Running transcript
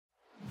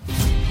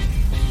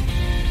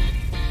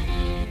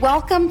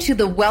Welcome to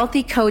the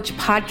Wealthy Coach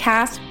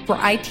podcast, where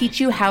I teach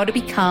you how to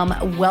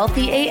become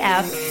wealthy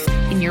AF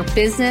in your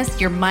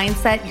business, your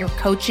mindset, your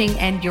coaching,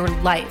 and your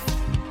life.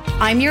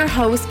 I'm your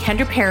host,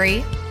 Kendra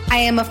Perry. I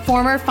am a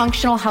former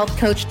functional health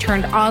coach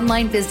turned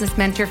online business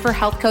mentor for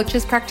health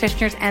coaches,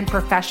 practitioners, and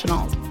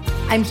professionals.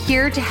 I'm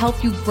here to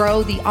help you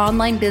grow the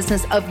online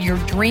business of your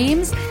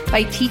dreams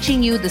by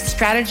teaching you the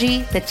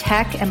strategy, the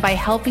tech, and by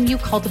helping you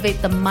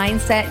cultivate the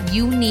mindset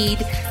you need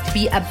to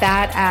be a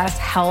badass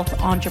health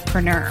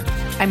entrepreneur.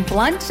 I'm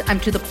blunt, I'm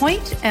to the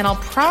point, and I'll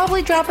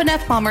probably drop an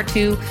F-bomb or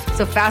two,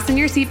 so fasten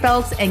your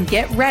seatbelts and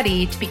get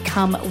ready to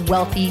become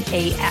wealthy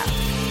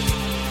AF.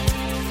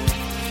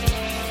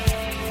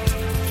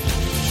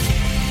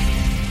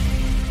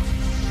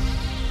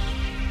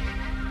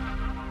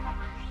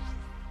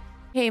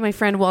 Hey, my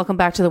friend, welcome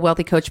back to the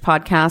Wealthy Coach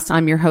podcast.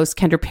 I'm your host,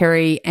 Kendra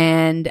Perry,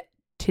 and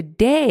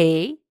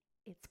today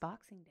it's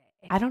Boxing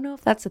Day. I don't know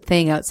if that's a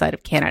thing outside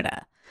of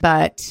Canada,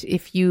 but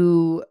if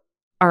you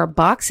are a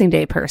Boxing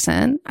Day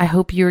person, I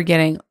hope you're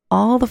getting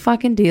all the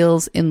fucking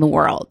deals in the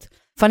world.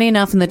 Funny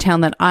enough, in the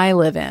town that I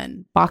live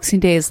in, Boxing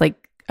Day is like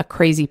a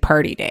crazy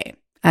party day.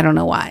 I don't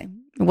know why.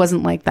 It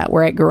wasn't like that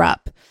where I grew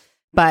up,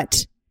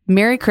 but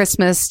Merry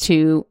Christmas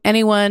to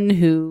anyone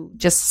who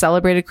just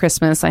celebrated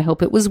Christmas. I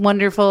hope it was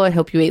wonderful. I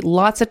hope you ate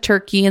lots of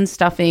turkey and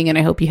stuffing, and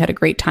I hope you had a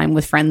great time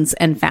with friends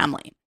and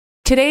family.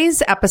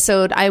 Today's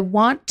episode, I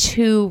want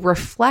to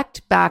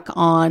reflect back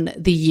on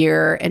the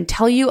year and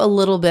tell you a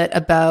little bit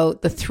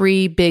about the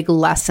 3 big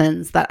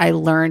lessons that I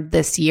learned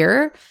this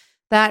year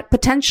that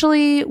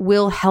potentially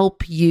will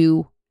help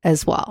you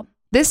as well.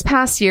 This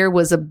past year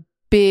was a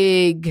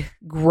big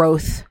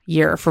growth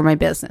year for my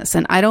business.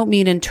 And I don't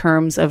mean in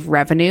terms of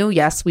revenue.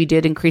 Yes, we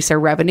did increase our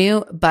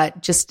revenue,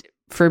 but just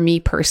for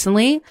me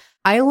personally,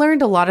 I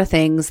learned a lot of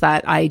things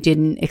that I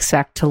didn't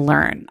expect to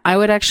learn. I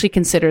would actually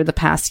consider the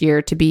past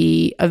year to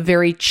be a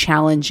very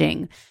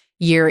challenging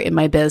year in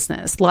my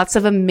business. Lots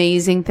of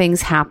amazing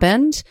things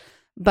happened,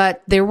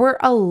 but there were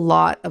a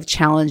lot of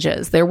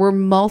challenges. There were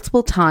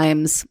multiple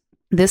times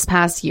this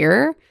past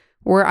year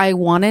where I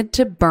wanted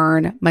to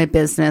burn my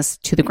business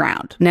to the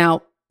ground.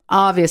 Now,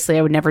 obviously,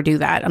 I would never do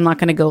that. I'm not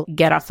going to go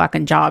get a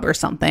fucking job or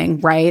something,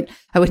 right?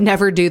 I would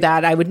never do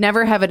that. I would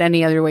never have it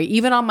any other way.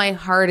 Even on my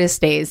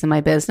hardest days in my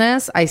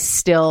business, I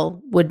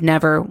still would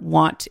never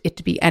want it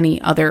to be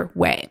any other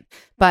way.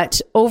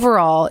 But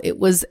overall, it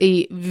was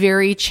a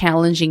very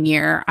challenging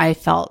year. I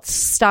felt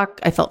stuck.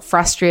 I felt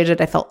frustrated.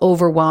 I felt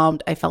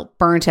overwhelmed. I felt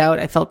burnt out.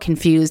 I felt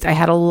confused. I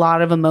had a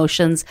lot of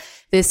emotions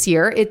this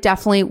year. It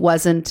definitely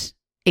wasn't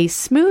a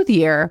smooth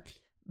year.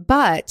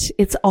 But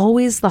it's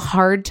always the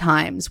hard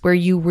times where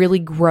you really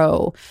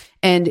grow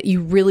and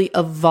you really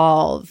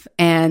evolve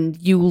and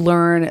you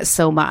learn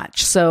so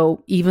much.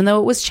 So even though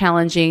it was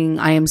challenging,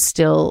 I am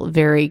still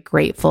very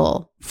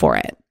grateful for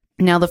it.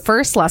 Now, the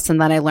first lesson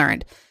that I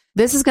learned,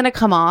 this is going to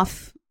come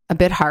off a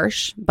bit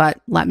harsh, but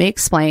let me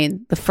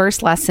explain. The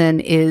first lesson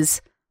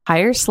is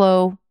hire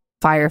slow,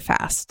 fire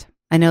fast.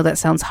 I know that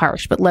sounds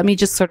harsh, but let me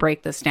just sort of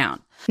break this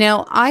down.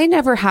 Now, I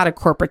never had a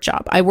corporate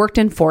job. I worked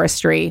in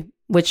forestry,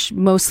 which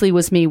mostly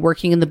was me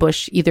working in the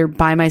bush either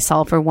by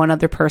myself or one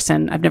other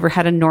person. I've never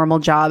had a normal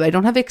job. I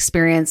don't have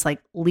experience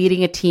like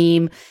leading a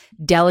team,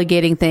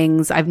 delegating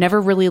things. I've never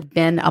really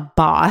been a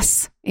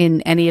boss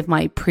in any of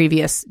my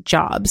previous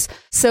jobs.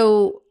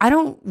 So I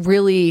don't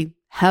really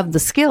have the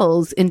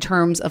skills in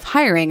terms of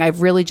hiring.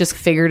 I've really just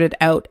figured it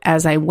out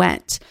as I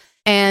went.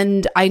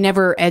 And I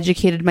never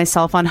educated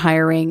myself on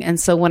hiring. And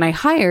so when I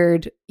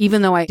hired,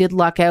 even though I did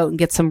luck out and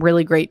get some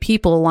really great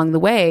people along the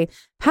way,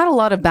 had a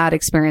lot of bad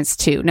experience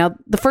too. Now,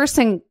 the first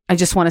thing I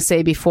just want to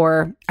say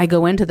before I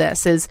go into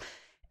this is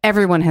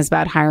everyone has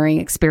bad hiring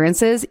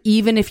experiences.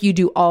 Even if you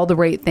do all the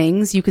right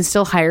things, you can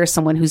still hire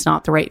someone who's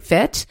not the right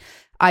fit.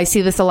 I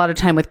see this a lot of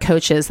time with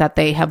coaches that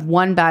they have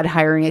one bad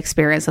hiring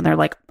experience and they're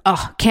like,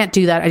 oh, can't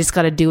do that. I just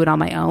got to do it on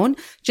my own.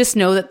 Just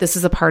know that this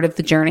is a part of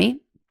the journey.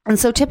 And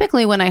so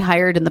typically when I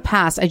hired in the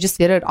past, I just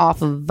did it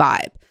off of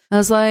vibe. I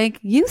was like,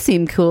 you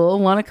seem cool.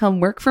 Want to come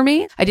work for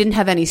me? I didn't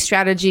have any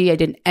strategy. I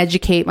didn't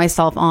educate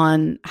myself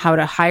on how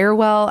to hire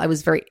well. I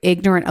was very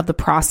ignorant of the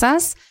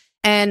process.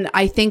 And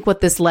I think what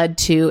this led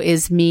to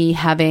is me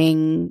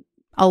having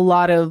a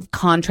lot of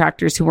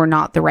contractors who were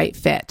not the right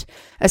fit.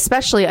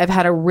 Especially, I've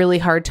had a really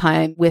hard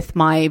time with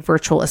my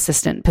virtual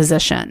assistant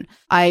position.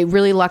 I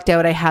really lucked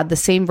out. I had the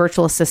same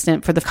virtual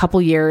assistant for the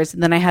couple years,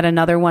 and then I had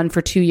another one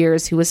for 2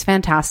 years who was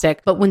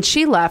fantastic. But when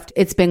she left,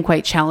 it's been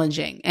quite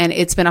challenging, and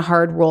it's been a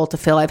hard role to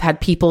fill. I've had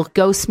people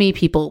ghost me,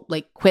 people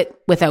like quit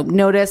without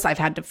notice. I've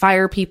had to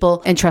fire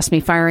people, and trust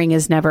me, firing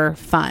is never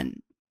fun.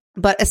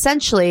 But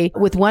essentially,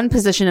 with one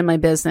position in my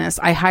business,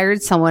 I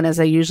hired someone, as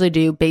I usually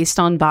do, based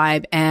on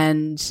vibe,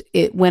 and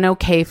it went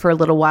okay for a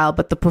little while,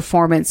 but the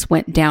performance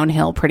went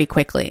downhill pretty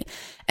quickly.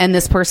 And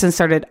this person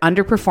started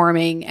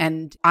underperforming,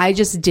 and I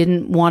just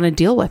didn't want to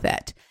deal with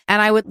it.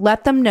 And I would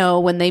let them know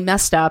when they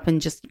messed up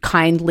and just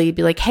kindly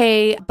be like,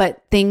 hey,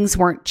 but things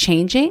weren't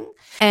changing.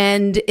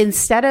 And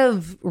instead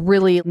of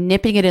really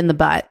nipping it in the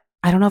butt,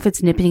 I don't know if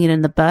it's nipping it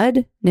in the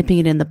bud, nipping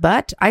it in the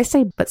butt. I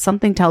say, but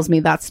something tells me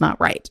that's not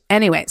right.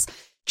 Anyways,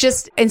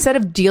 just instead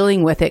of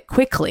dealing with it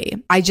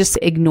quickly, I just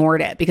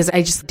ignored it because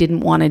I just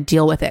didn't want to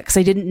deal with it because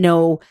I didn't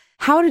know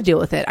how to deal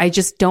with it. I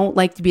just don't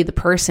like to be the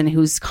person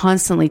who's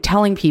constantly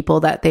telling people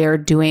that they are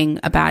doing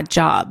a bad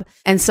job.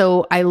 And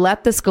so I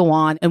let this go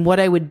on. And what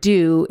I would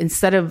do,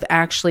 instead of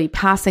actually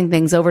passing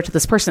things over to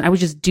this person, I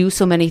would just do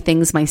so many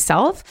things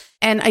myself.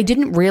 And I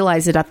didn't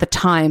realize it at the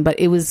time, but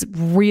it was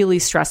really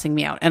stressing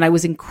me out. And I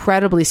was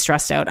incredibly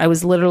stressed out. I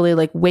was literally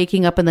like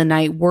waking up in the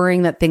night,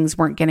 worrying that things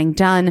weren't getting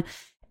done.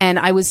 And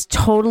I was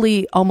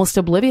totally almost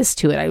oblivious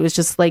to it. I was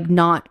just like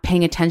not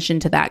paying attention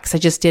to that because I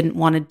just didn't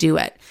want to do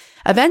it.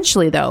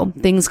 Eventually, though,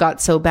 things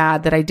got so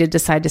bad that I did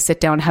decide to sit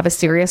down and have a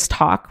serious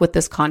talk with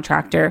this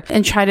contractor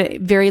and try to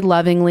very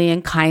lovingly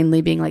and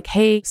kindly being like,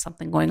 hey,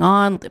 something going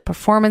on. The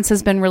performance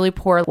has been really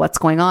poor. What's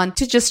going on?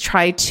 To just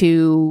try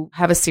to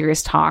have a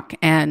serious talk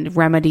and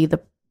remedy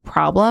the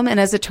problem. And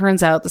as it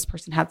turns out, this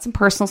person had some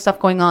personal stuff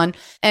going on.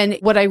 And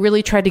what I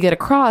really tried to get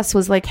across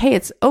was like, hey,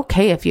 it's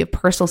okay if you have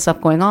personal stuff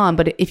going on,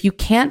 but if you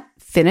can't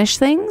finish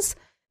things,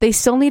 they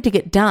still need to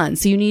get done.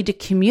 So you need to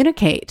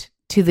communicate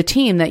to the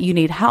team that you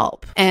need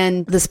help.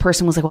 And this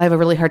person was like, well, I have a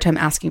really hard time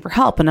asking for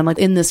help. And I'm like,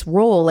 in this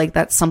role, like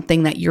that's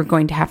something that you're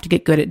going to have to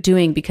get good at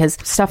doing because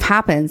stuff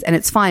happens and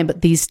it's fine,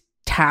 but these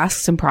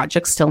tasks and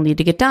projects still need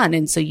to get done.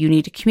 And so you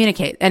need to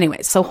communicate.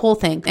 Anyway, so whole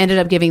thing ended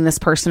up giving this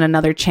person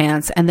another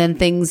chance. And then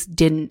things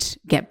didn't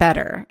get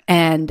better.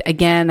 And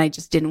again, I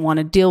just didn't want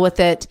to deal with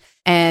it.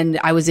 And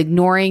I was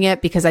ignoring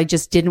it because I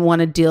just didn't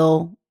want to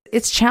deal.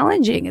 It's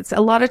challenging. It's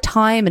a lot of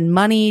time and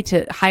money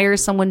to hire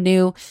someone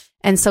new.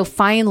 And so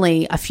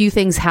finally, a few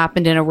things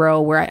happened in a row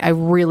where I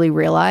really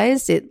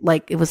realized it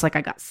was like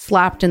I got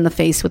slapped in the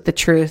face with the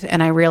truth.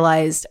 And I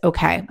realized,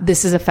 okay,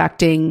 this is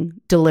affecting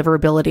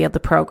deliverability of the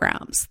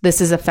programs.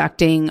 This is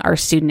affecting our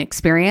student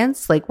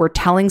experience. Like we're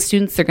telling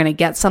students they're going to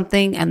get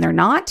something and they're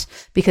not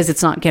because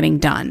it's not getting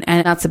done.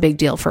 And that's a big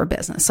deal for a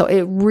business. So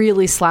it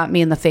really slapped me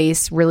in the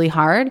face really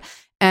hard.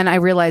 And I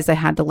realized I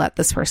had to let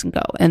this person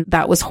go. And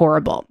that was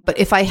horrible. But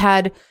if I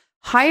had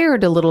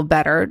hired a little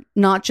better,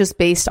 not just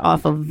based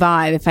off of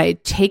vibe, if I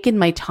had taken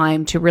my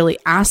time to really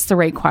ask the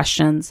right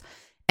questions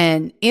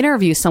and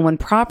interview someone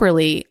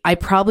properly, I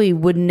probably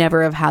would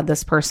never have had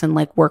this person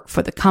like work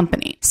for the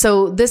company.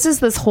 So this is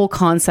this whole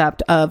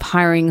concept of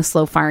hiring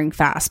slow, firing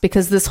fast,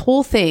 because this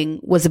whole thing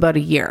was about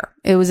a year.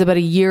 It was about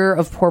a year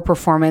of poor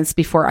performance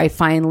before I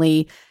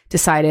finally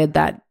decided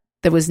that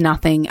there was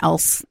nothing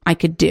else I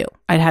could do.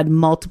 I'd had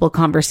multiple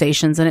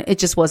conversations and it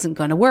just wasn't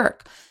going to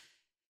work.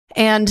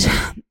 And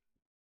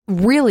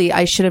really,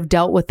 I should have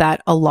dealt with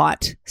that a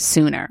lot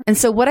sooner. And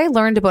so what I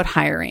learned about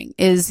hiring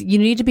is you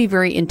need to be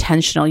very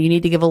intentional. You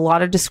need to give a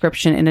lot of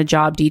description in a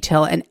job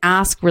detail and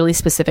ask really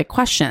specific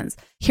questions.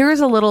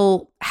 Here's a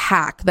little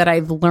hack that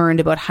I've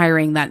learned about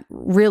hiring that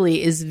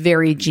really is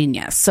very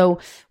genius. So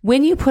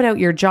when you put out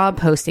your job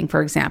posting,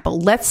 for example,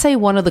 let's say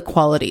one of the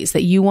qualities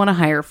that you want to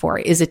hire for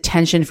is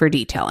attention for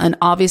detail. And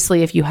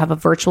obviously, if you have a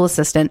virtual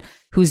assistant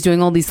who's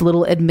doing all these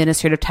little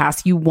administrative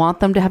tasks, you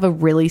want them to have a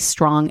really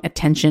strong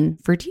attention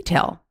for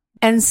detail.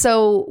 And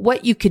so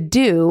what you could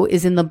do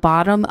is in the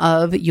bottom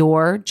of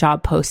your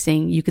job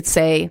posting, you could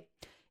say,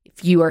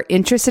 if you are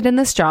interested in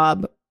this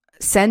job,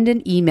 send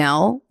an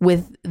email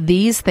with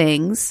these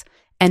things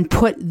and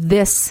put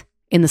this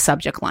in the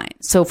subject line.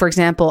 So for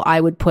example, I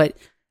would put,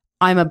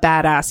 I'm a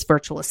badass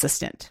virtual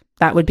assistant.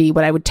 That would be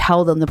what I would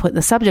tell them to put in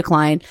the subject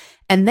line,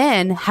 and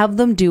then have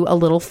them do a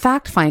little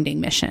fact-finding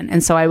mission.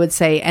 And so I would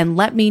say, and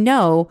let me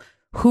know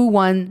who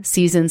won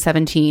season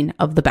 17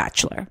 of The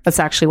Bachelor. That's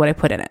actually what I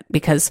put in it,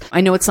 because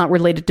I know it's not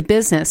related to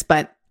business,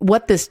 but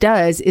what this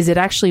does is it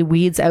actually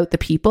weeds out the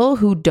people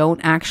who don't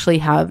actually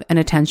have an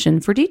attention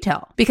for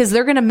detail, because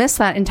they're going to miss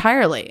that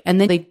entirely. And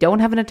then they don't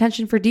have an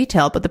attention for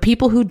detail, but the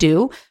people who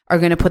do are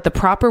going to put the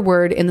proper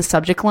word in the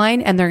subject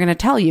line and they're going to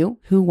tell you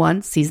who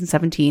won season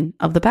 17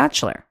 of The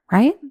Bachelor,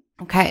 right?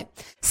 Okay.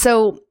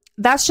 So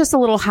that's just a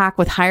little hack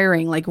with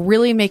hiring, like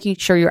really making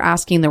sure you're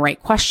asking the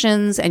right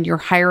questions and you're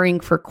hiring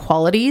for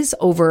qualities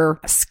over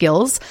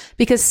skills,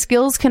 because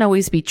skills can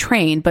always be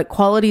trained, but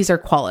qualities are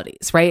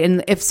qualities, right?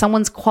 And if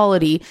someone's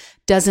quality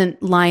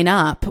doesn't line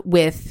up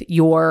with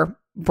your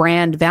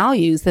brand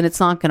values, then it's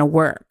not going to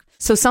work.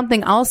 So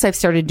something else I've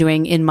started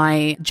doing in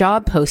my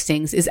job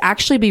postings is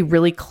actually be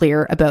really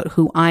clear about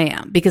who I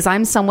am, because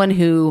I'm someone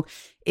who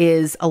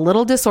is a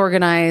little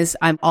disorganized.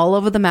 I'm all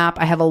over the map.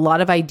 I have a lot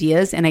of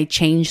ideas and I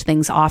change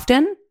things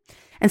often.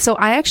 And so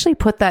I actually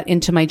put that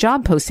into my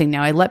job posting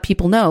now. I let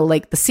people know,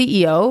 like the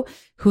CEO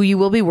who you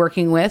will be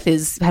working with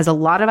has a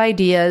lot of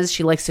ideas.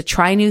 She likes to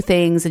try new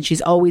things and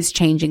she's always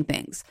changing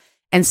things.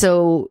 And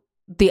so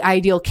the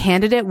ideal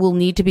candidate will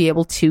need to be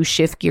able to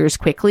shift gears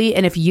quickly.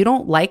 And if you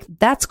don't like,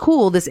 that's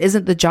cool. This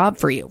isn't the job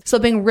for you. So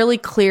being really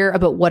clear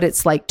about what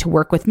it's like to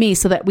work with me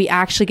so that we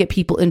actually get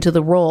people into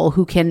the role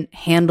who can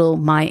handle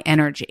my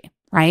energy,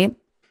 right?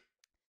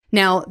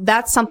 Now,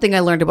 that's something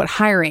I learned about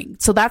hiring.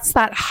 So that's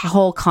that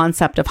whole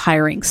concept of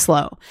hiring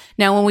slow.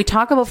 Now, when we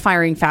talk about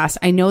firing fast,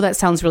 I know that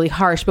sounds really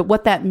harsh, but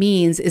what that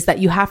means is that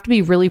you have to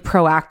be really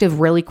proactive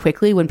really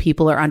quickly when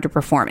people are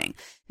underperforming.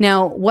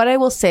 Now, what I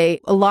will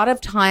say, a lot of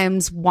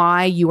times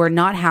why you are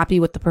not happy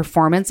with the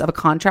performance of a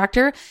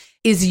contractor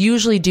is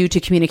usually due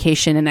to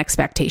communication and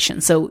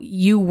expectations. So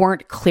you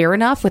weren't clear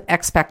enough with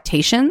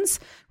expectations,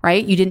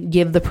 right? You didn't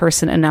give the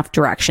person enough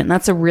direction.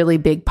 That's a really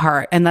big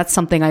part. And that's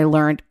something I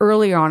learned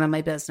earlier on in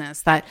my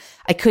business, that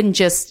I couldn't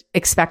just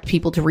expect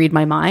people to read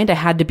my mind. I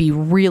had to be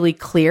really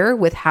clear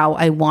with how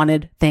I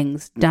wanted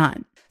things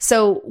done.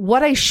 So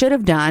what I should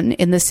have done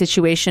in this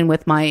situation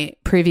with my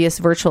previous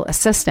virtual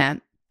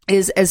assistant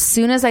is, as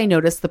soon as I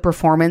noticed the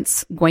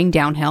performance going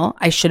downhill,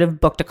 I should have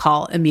booked a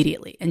call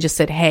immediately and just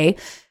said, hey,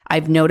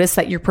 I've noticed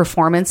that your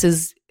performance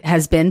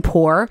has been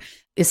poor.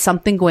 Is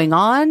something going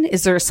on?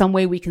 Is there some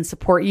way we can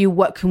support you?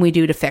 What can we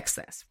do to fix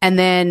this? And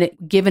then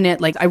given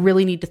it, like, I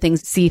really need to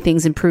see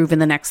things improve in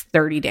the next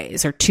 30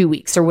 days or 2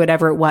 weeks or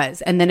whatever it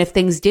was. And then if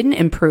things didn't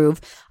improve,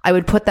 I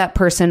would put that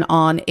person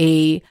on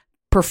a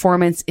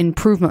performance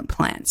improvement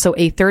plan. So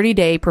a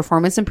 30-day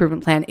performance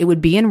improvement plan. It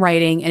would be in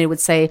writing and it would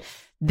say,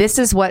 this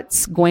is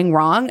what's going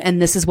wrong and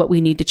this is what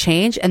we need to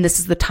change. And this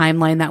is the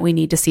timeline that we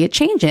need to see it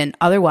change in.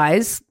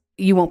 Otherwise,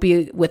 you won't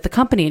be with the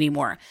company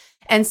anymore.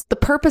 And the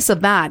purpose of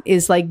that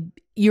is, like,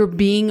 you're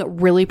being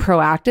really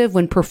proactive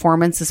when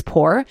performance is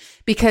poor,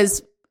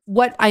 because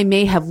what I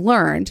may have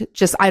learned,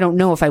 just, I don't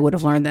know if I would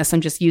have learned this,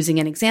 I'm just using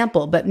an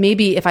example, but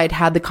maybe if I'd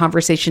had the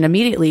conversation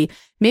immediately,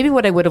 maybe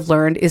what I would have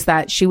learned is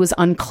that she was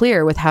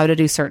unclear with how to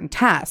do certain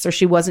tasks, or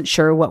she wasn't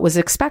sure what was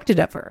expected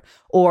of her,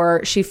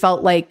 or she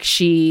felt like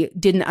she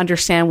didn't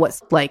understand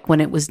what's like when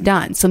it was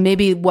done. So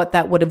maybe what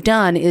that would have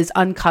done is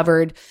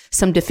uncovered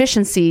some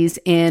deficiencies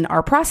in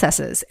our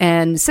processes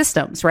and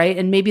systems, right?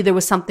 And maybe there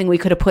was something we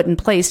could have put in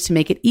place to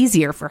make it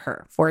easier for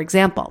her, for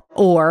example,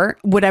 or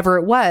whatever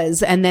it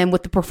was. And then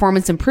with the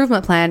performance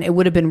improvement plan, it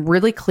would have been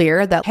really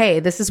clear that, hey,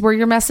 this is where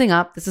you're messing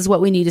up. This is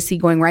what we need to see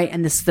going right.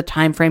 And this is the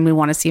time frame we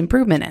want to see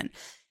improvement in.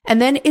 And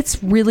then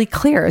it's really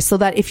clear, so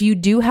that if you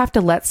do have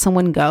to let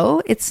someone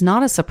go, it's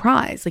not a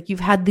surprise. Like, you've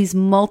had these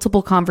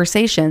multiple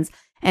conversations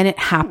and it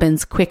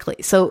happens quickly.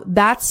 So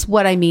that's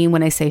what I mean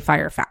when I say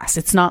fire fast.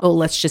 It's not, oh,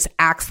 let's just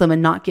axe them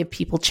and not give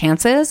people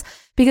chances,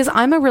 because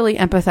I'm a really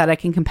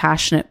empathetic and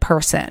compassionate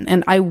person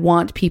and I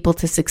want people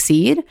to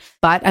succeed,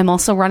 but I'm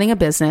also running a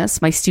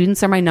business. My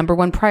students are my number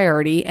one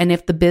priority. And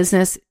if the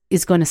business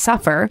is going to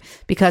suffer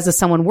because of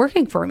someone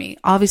working for me,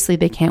 obviously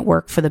they can't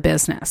work for the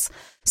business.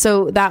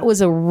 So that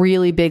was a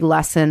really big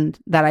lesson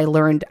that I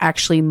learned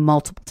actually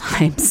multiple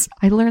times.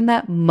 I learned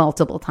that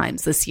multiple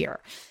times this year.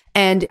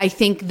 And I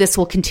think this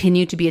will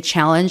continue to be a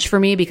challenge for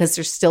me, because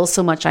there's still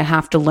so much I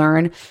have to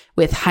learn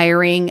with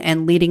hiring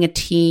and leading a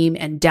team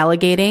and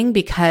delegating,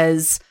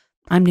 because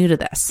I'm new to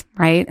this,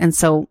 right? And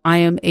so I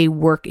am a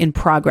work in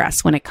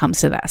progress when it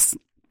comes to this.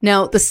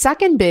 Now, the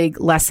second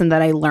big lesson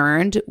that I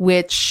learned,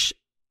 which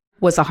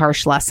was a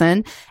harsh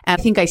lesson, and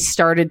I think I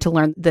started to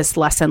learn this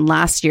lesson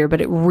last year,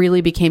 but it really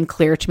became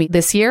clear to me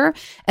this year,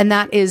 and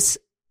that is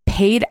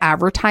paid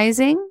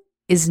advertising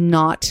is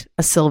not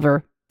a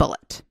silver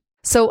bullet.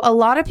 So a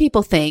lot of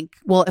people think,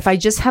 well, if I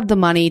just have the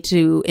money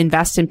to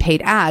invest in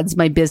paid ads,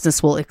 my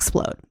business will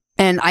explode.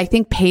 And I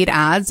think paid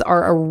ads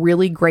are a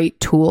really great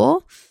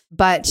tool,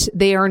 but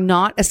they are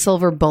not a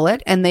silver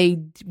bullet, and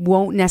they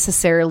won't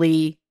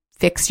necessarily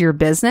fix your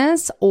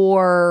business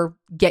or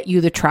get you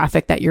the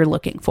traffic that you're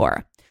looking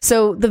for.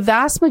 So the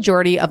vast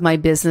majority of my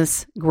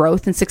business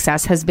growth and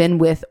success has been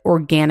with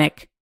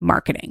organic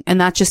marketing. And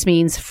that just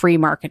means free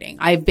marketing.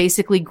 I've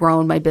basically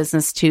grown my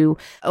business to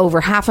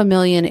over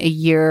 $500,000 a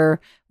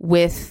year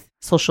with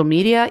social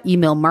media,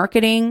 email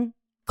marketing,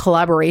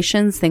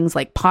 collaborations, things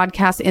like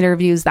podcast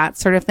interviews, that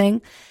sort of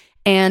thing.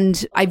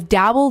 And I've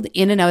dabbled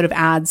in and out of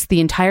ads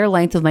the entire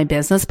length of my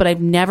business, but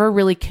I've never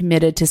really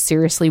committed to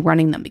seriously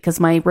running them because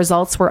my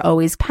results were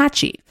always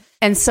patchy.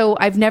 And so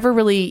I've never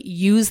really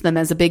used them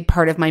as a big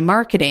part of my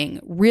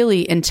marketing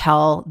really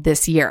until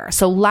this year.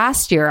 So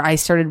last year, I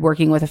started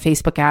working with a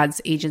Facebook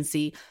ads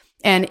agency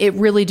and it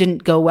really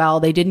didn't go well.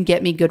 They didn't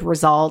get me good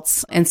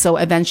results. And so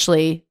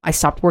eventually I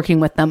stopped working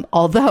with them.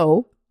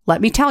 Although,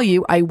 let me tell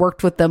you, I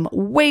worked with them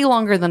way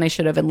longer than I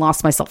should have and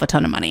lost myself a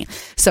ton of money.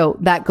 So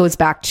that goes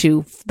back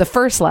to the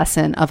first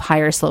lesson of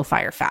hire slow,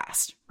 fire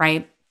fast,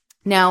 right?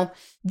 Now,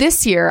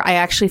 this year, I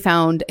actually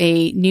found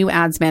a new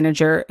ads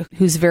manager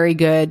who's very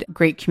good,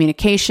 great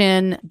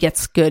communication,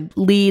 gets good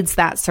leads,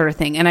 that sort of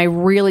thing. And I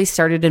really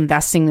started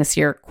investing this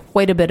year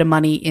quite a bit of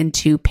money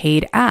into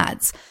paid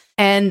ads.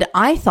 And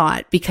I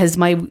thought, because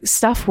my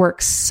stuff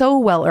works so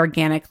well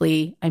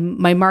organically,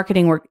 my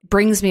marketing work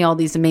brings me all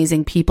these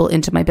amazing people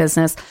into my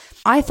business,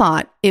 I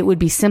thought it would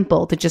be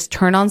simple to just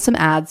turn on some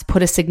ads,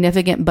 put a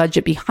significant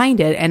budget behind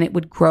it, and it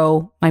would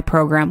grow my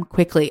program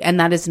quickly. And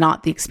that is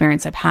not the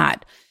experience I've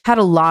had. Had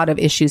a lot of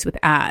issues with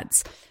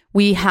ads.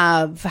 We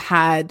have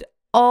had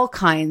all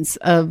kinds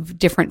of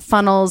different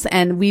funnels,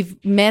 and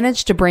we've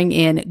managed to bring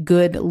in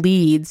good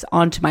leads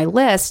onto my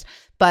list,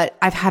 but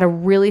I've had a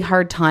really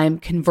hard time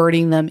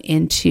converting them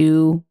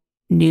into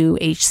new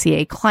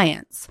HCA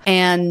clients.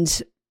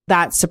 And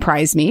that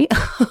surprised me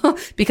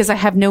because I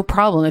have no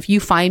problem. If you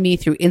find me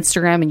through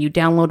Instagram and you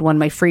download one of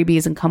my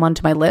freebies and come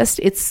onto my list,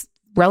 it's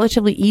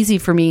relatively easy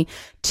for me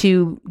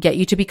to get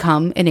you to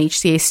become an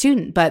HCA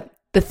student. But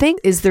the thing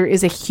is, there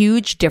is a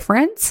huge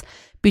difference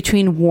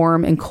between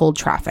warm and cold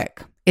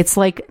traffic. It's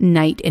like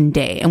night and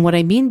day. And what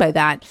I mean by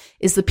that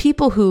is the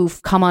people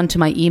who've come onto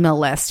my email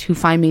list, who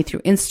find me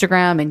through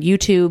Instagram and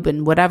YouTube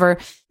and whatever,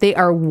 they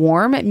are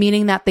warm,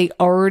 meaning that they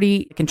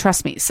already can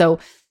trust me. So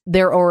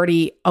they're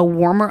already a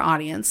warmer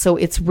audience. So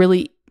it's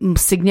really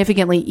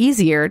significantly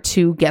easier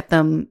to get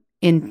them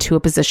into a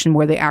position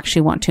where they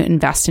actually want to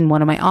invest in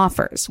one of my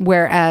offers.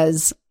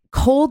 Whereas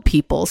cold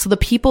people, so the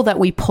people that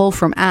we pull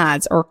from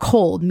ads, are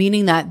cold,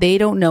 meaning that they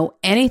don't know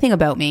anything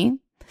about me.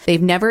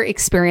 They've never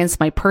experienced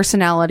my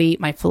personality,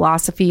 my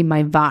philosophy,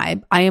 my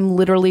vibe. I am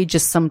literally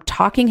just some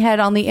talking head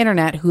on the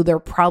internet who they're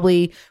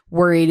probably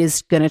worried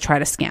is going to try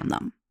to scam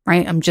them,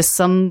 right? I'm just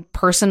some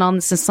person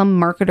some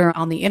marketer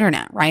on the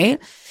internet,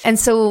 right? And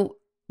so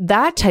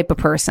that type of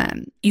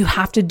person, you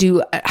have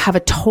to have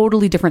a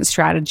totally different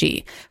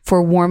strategy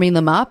for warming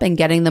them up and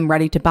getting them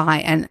ready to buy.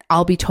 And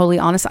I'll be totally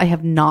honest, I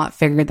have not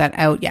figured that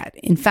out yet.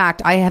 In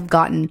fact, I have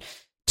gotten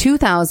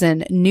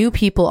 2,000 new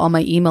people on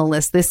my email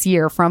list this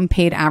year from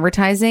paid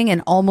advertising,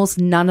 and almost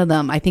none of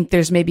them, I think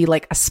there's maybe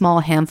like a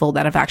small handful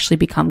that have actually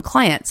become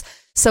clients.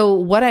 So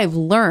what I've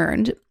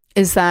learned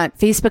is that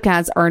Facebook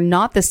ads are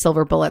not the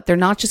silver bullet. They're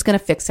not just going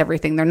to fix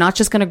everything. They're not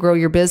just going to grow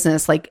your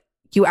business. Like,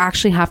 you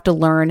actually have to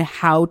learn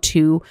how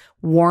to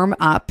warm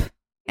up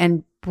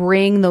and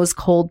bring those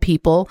cold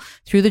people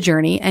through the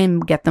journey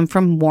and get them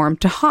from warm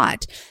to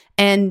hot.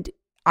 And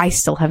I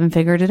still haven't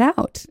figured it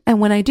out. And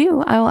when I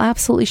do, I will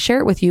absolutely share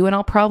it with you, and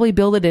I'll probably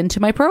build it into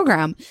my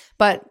program.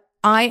 But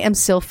I am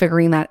still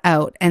figuring that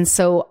out. And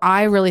so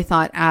I really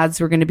thought ads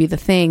were going to be the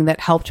thing that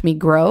helped me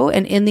grow.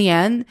 And in the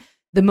end,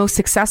 the most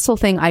successful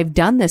thing I've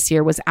done this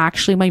year was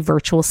actually my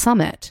virtual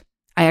summit.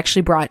 I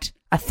actually brought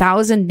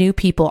 1,000 new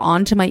people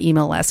onto my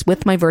email list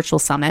with my virtual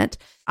summit.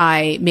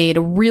 I made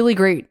really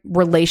great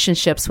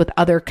relationships with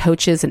other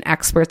coaches and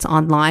experts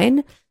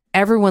online.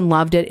 Everyone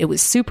loved it. It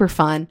was super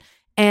fun.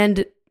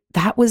 And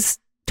that was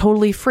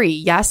totally free.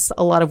 Yes,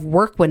 a lot of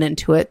work went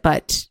into it,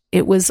 but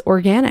it was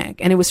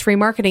organic and it was free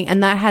marketing.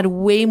 And that had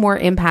way more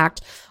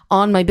impact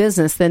on my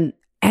business than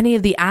any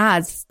of the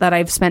ads that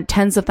I've spent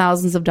tens of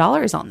thousands of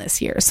dollars on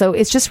this year. So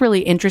it's just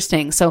really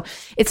interesting. So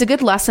it's a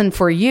good lesson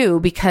for you,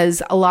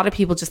 because a lot of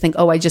people just think,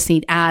 oh, I just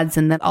need ads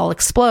and then I'll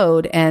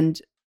explode.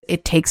 And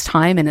it takes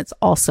time, and it's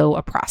also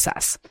a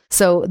process.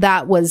 So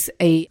that was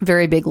a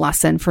very big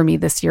lesson for me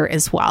this year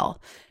as well.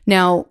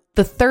 Now,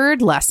 the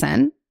third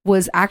lesson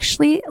was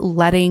actually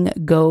letting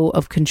go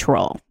of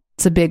control.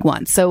 It's a big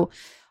one. So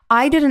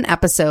I did an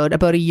episode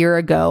about a year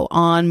ago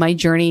on my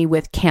journey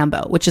with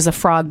Kambo, which is a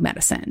frog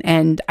medicine.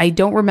 And I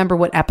don't remember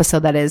what episode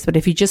that is, but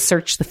if you just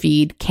search the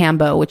feed,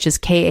 Kambo, which is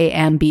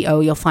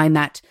Kambo, you'll find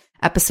that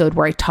episode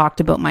where I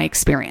talked about my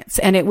experience.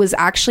 And it was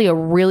actually a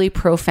really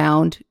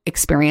profound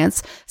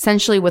experience.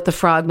 Essentially, with the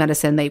frog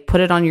medicine, they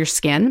put it on your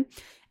skin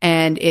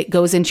and it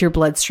goes into your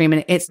bloodstream,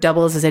 and it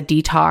doubles as a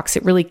detox.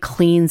 It really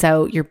cleans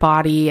out your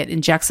body. It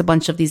injects a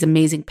bunch of these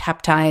amazing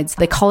peptides.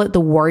 They call it the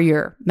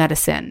warrior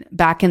medicine.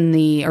 Back in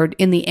the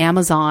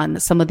Amazon,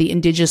 some of the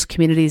indigenous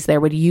communities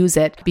there would use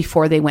it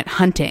before they went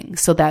hunting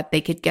so that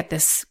they could get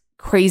this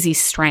crazy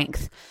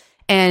strength.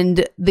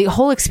 And the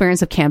whole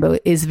experience of Kambo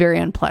is very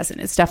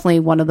unpleasant. It's definitely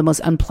one of the most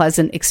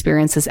unpleasant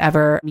experiences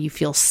ever. You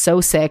feel so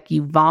sick.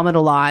 You vomit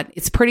a lot.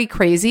 It's pretty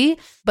crazy.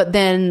 But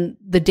then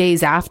the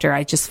days after,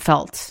 I just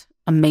felt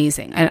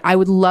amazing. And I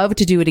would love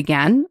to do it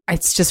again.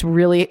 It's just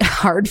really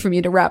hard for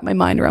me to wrap my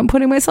mind around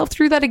putting myself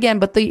through that again.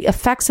 But the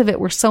effects of it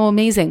were so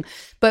amazing.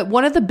 But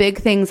one of the big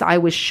things I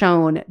was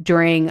shown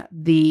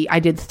I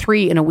did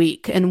 3 in a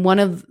week. And one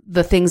of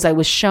the things I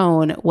was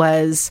shown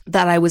was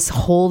that I was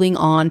holding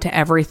on to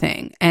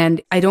everything.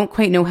 And I don't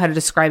quite know how to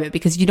describe it,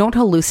 because you don't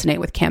hallucinate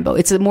with Kambo.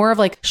 It's more of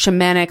like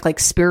shamanic, like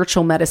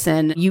spiritual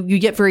medicine. You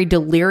get very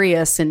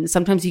delirious, and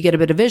sometimes you get a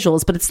bit of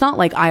visuals, but it's not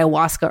like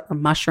ayahuasca or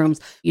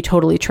mushrooms. You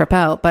totally trip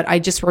out. But I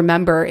just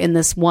remember in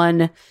this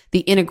one,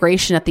 the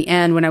integration at the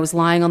end, when I was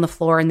lying on the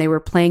floor and they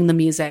were playing the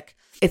music,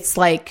 it's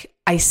like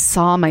I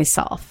saw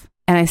myself.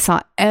 And I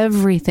saw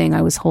everything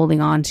I was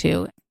holding on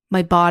to.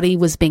 My body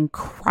was being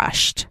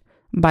crushed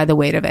by the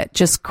weight of it,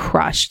 just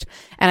crushed.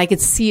 And I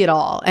could see it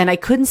all. And I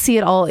couldn't see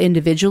it all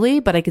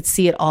individually, but I could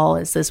see it all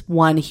as this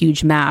one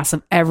huge mass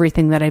of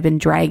everything that I've been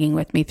dragging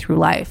with me through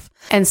life.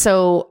 And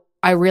so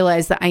I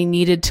realized that I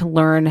needed to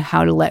learn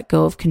how to let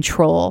go of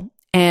control.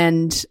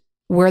 And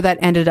where that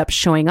ended up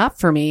showing up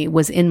for me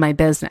was in my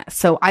business.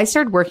 So I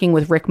started working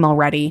with Rick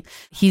Mulready.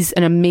 He's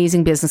an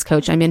amazing business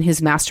coach. I'm in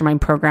his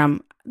mastermind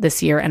program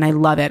this year, and I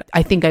love it.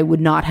 I think I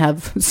would not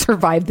have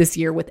survived this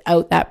year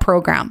without that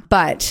program.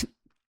 But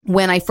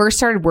when I first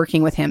started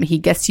working with him, he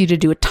gets you to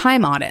do a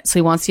time audit. So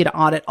he wants you to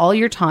audit all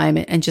your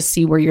time and just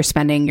see where you're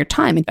spending your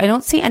time. And I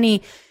don't see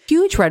any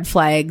huge red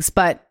flags,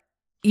 but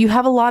you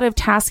have a lot of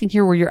tasks in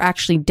here where you're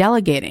actually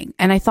delegating.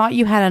 And I thought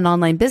you had an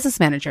online business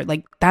manager.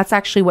 Like, that's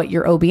actually what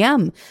your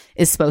OBM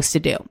is supposed to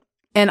do.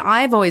 And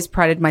I've always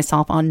prided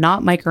myself on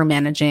not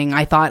micromanaging.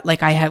 I thought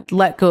like I had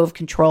let go of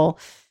control.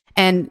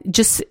 And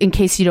just in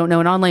case you don't know,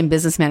 an online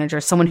business manager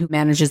is someone who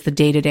manages the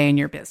day-to-day in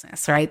your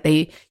business, right?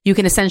 You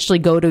can essentially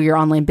go to your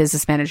online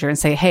business manager and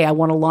say, hey, I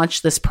want to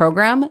launch this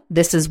program.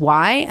 This is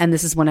why, and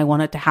this is when I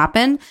want it to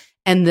happen.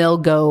 And they'll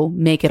go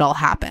make it all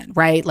happen,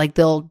 right? Like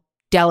they'll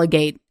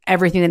delegate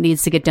everything that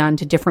needs to get done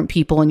to different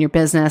people in your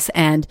business.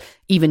 And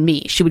even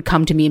me, she would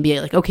come to me and be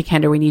like, okay,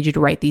 Kendra, we need you to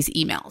write these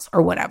emails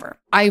or whatever.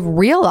 I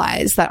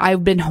realized that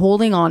I've been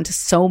holding on to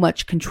so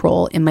much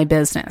control in my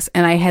business,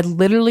 and I had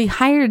literally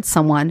hired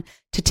someone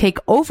to take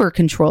over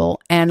control,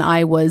 and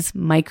I was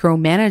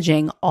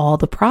micromanaging all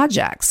the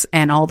projects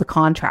and all the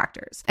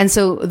contractors. And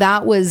so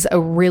that was a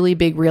really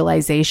big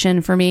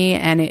realization for me.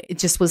 And it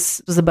just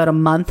was about a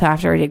month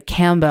after I did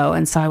Cambo.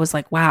 And so I was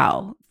like,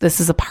 wow,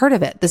 this is a part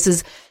of it. This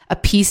is a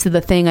piece of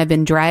the thing I've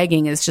been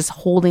dragging, is just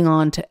holding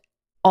on to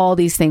all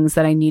these things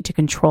that I need to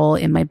control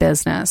in my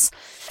business.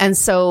 And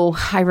so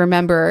I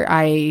remember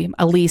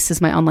Elise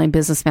is my online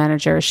business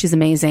manager. She's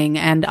amazing.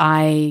 And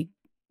I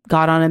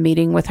got on a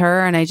meeting with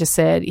her and I just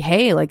said,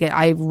 hey, like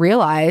I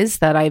realize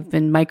that I've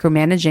been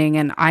micromanaging,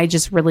 and I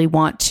just really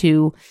want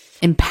to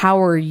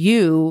empower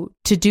you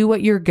to do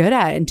what you're good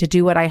at and to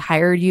do what I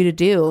hired you to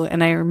do.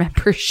 And I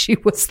remember she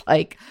was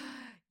like,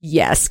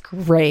 yes,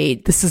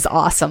 great. This is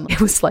awesome. It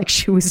was like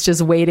she was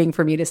just waiting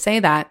for me to say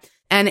that.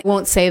 And it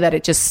won't say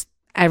that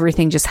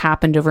everything just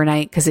happened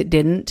overnight, because it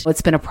didn't.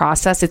 It's been a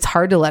process. It's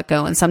hard to let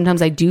go. And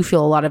sometimes I do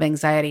feel a lot of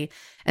anxiety.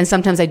 And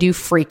sometimes I do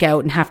freak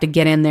out and have to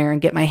get in there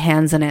and get my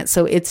hands in it.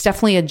 So it's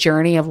definitely a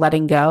journey of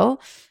letting go.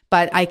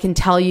 But I can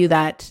tell you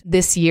that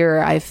this year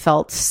I've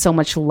felt so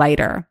much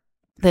lighter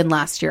than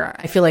last year.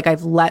 I feel like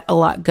I've let a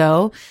lot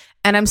go,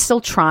 and I'm still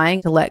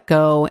trying to let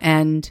go.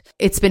 And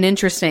it's been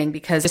interesting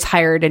because I just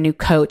hired a new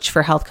coach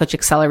for Health Coach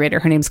Accelerator.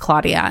 Her name's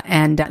Claudia,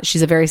 and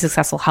she's a very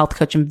successful health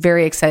coach. I'm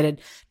very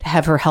excited to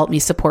have her help me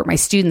support my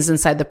students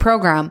inside the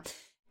program.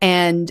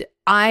 And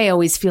I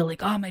always feel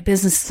like, oh, my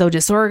business is so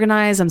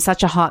disorganized. I'm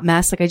such a hot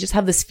mess. Like I just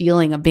have this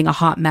feeling of being a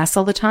hot mess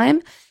all the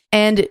time.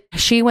 And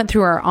she went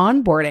through our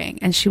onboarding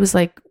and she was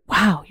like,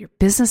 wow, your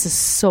business is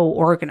so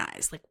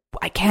organized. Like,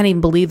 I can't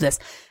even believe this.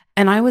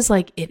 And I was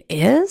like, it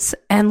is?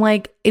 And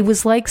like, it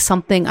was like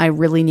something I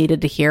really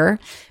needed to hear,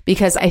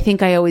 because I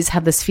think I always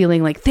have this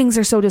feeling like things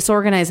are so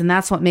disorganized, and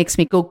that's what makes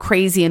me go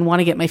crazy and want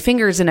to get my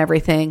fingers in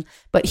everything.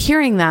 But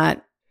hearing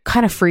that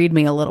kind of freed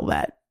me a little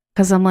bit,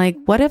 because I'm like,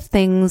 what if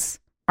things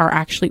are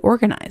actually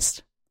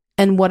organized?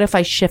 And what if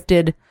I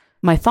shifted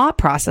my thought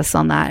process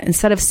on that?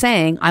 Instead of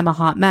saying, I'm a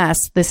hot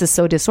mess, this is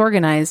so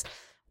disorganized,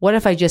 what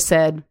if I just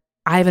said,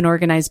 I have an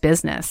organized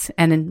business,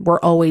 and we're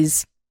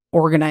always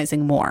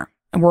organizing more,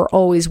 and we're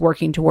always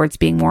working towards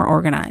being more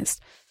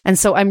organized. And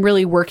so I'm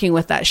really working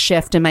with that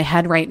shift in my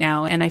head right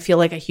now. And I feel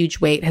like a huge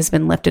weight has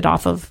been lifted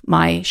off of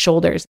my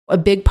shoulders. A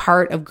big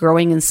part of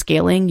growing and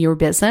scaling your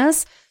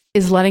business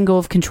is letting go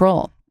of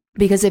control.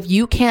 Because if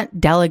you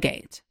can't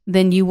delegate,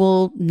 then you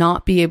will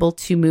not be able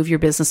to move your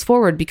business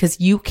forward, because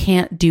you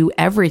can't do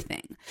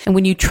everything. And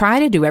when you try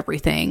to do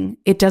everything,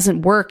 it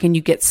doesn't work, and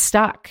you get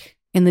stuck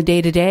in the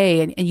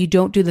day-to-day, and you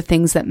don't do the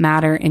things that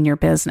matter in your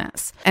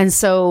business. And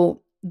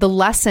so the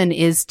lesson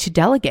is to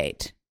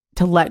delegate,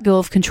 to let go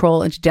of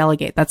control and to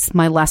delegate. That's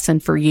my lesson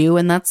for you.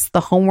 And that's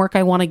the homework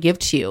I want to give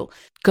to you.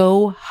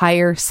 Go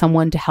hire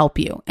someone to help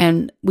you.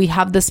 And we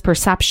have this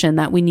perception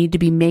that we need to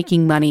be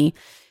making money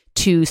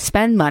to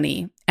spend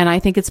money. And I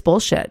think it's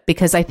bullshit,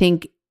 because I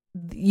think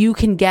you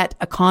can get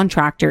a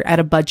contractor at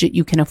a budget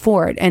you can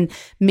afford. And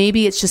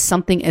maybe it's just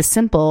something as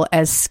simple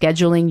as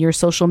scheduling your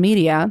social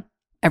media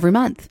every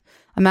month.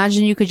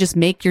 Imagine you could just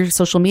make your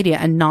social media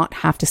and not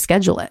have to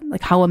schedule it.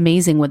 Like, how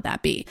amazing would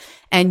that be?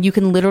 And you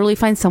can literally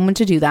find someone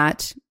to do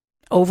that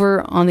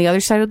over on the other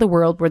side of the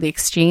world, where the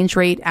exchange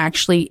rate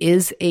actually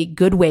is a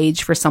good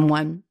wage for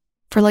someone,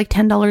 for like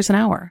 $10 an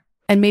hour.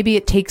 And maybe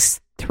it takes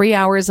 3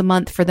 hours a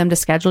month for them to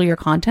schedule your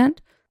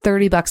content,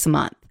 $30 a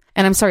month.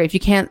 And I'm sorry, if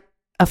you can't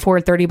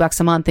afford $30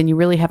 a month, then you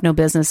really have no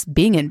business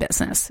being in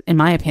business, in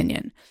my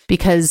opinion,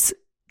 because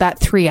that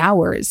 3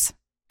 hours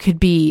could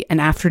be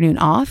an afternoon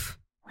off,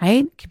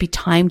 right? It could be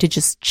time to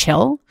just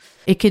chill.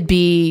 It could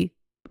be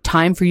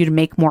time for you to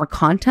make more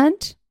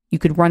content. You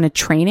could run a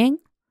training,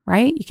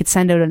 right? You could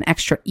send out an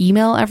extra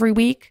email every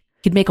week.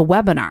 You could make a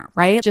webinar,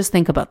 right? Just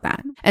think about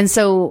that. And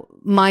so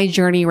my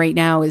journey right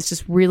now is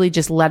just really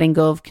just letting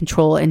go of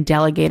control and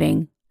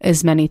delegating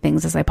as many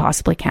things as I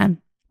possibly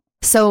can.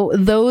 So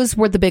those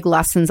were the big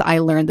lessons I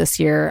learned this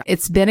year.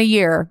 It's been a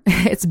year.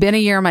 It's been a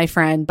year, my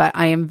friend, but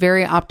I am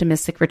very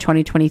optimistic for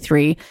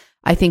 2023.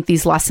 I think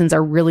these lessons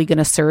are really going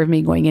to serve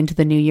me going into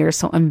the new year.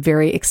 So I'm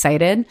very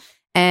excited.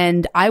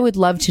 And I would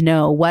love to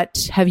know,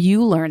 what have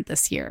you learned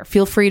this year?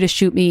 Feel free to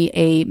shoot me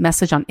a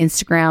message on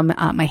Instagram.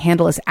 My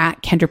handle is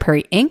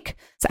 @KendraPerryInc.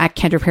 It's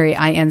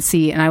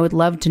 @KendraPerryINC. And I would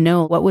love to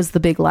know, what was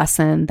the big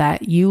lesson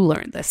that you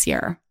learned this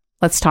year?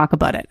 Let's talk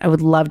about it. I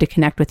would love to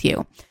connect with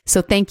you.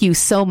 So thank you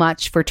so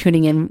much for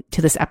tuning in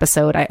to this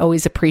episode. I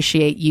always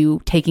appreciate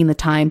you taking the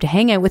time to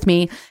hang out with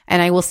me.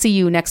 And I will see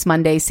you next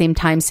Monday, same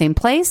time, same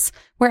place,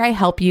 where I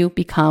help you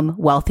become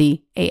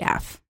wealthy AF.